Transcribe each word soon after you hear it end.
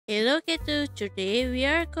Hello Ketu, today we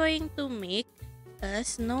are going to make a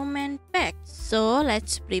snowman bag. So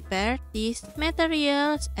let's prepare these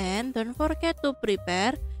materials and don't forget to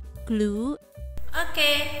prepare glue.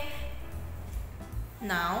 Okay,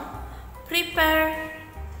 now prepare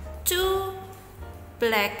 2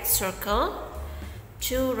 black circle,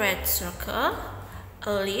 2 red circle,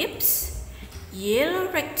 ellipse,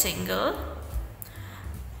 yellow rectangle,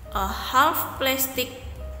 a half plastic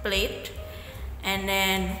plate, and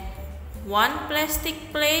then 1 plastic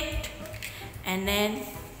plate, and then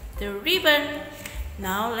the ribbon.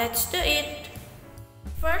 Now let's do it.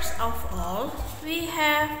 First of all, we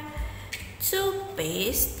have to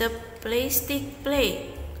paste the plastic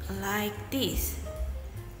plate like this.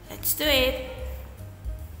 Let's do it.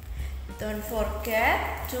 Don't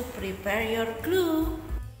forget to prepare your glue.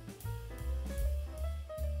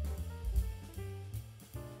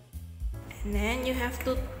 And then you have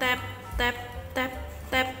to tap, tap, tap,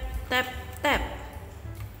 tap, tap, tap.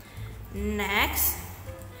 Next,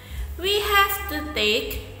 we have to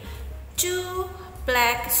take 2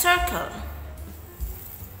 black circles.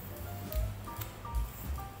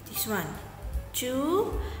 This one,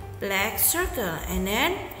 2 black circles, and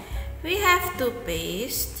then we have to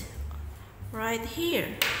paste right here.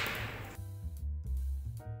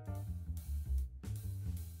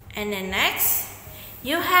 And then next,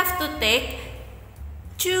 you have to take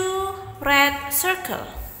 2 red circles.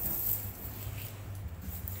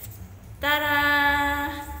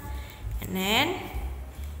 Ta-da! And then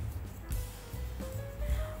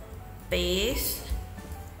paste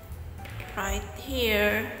right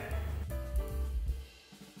here.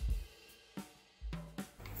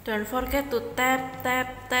 Don't forget to tap,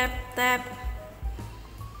 tap, tap, tap.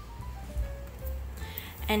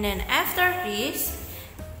 And then after this,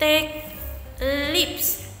 take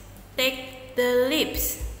lips. Take the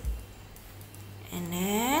lips. And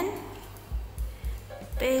then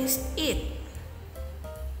paste it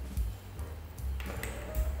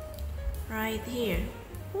right here.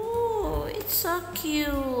 Oh, it's so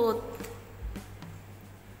cute.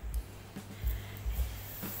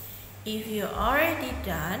 If you already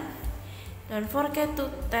done, don't forget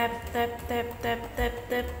to tap, tap, tap, tap, tap,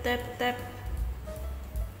 tap, tap, tap,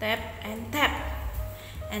 tap, and tap.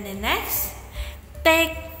 And then next,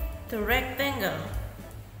 take the rectangle,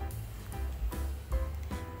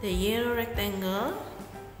 the yellow rectangle,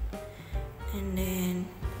 and then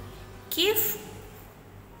give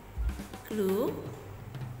glue,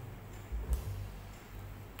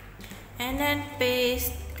 and then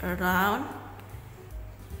paste around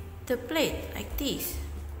the plate like this.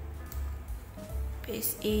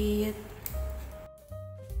 Paste it.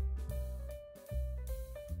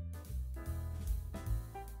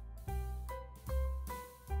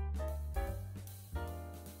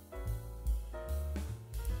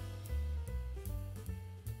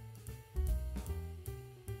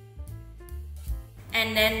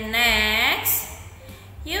 And then next,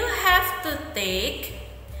 you have to take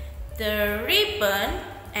the ribbon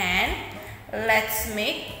and let's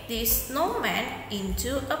make this snowman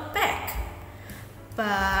into a bag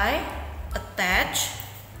by attach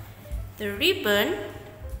the ribbon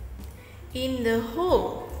in the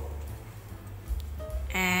hole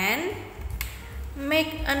and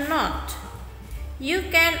make a knot. You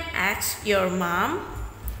can ask your mom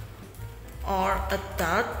or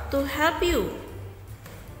adult to help you.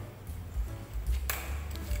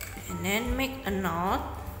 And then make a knot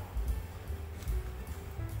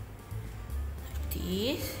like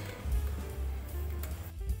this.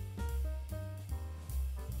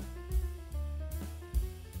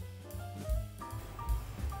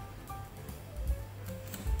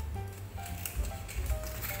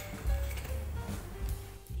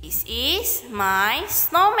 This is my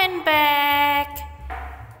snowman bag.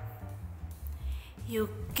 You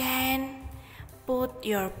can put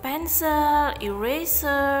your pencil,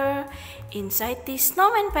 eraser inside this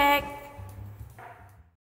snowman bag.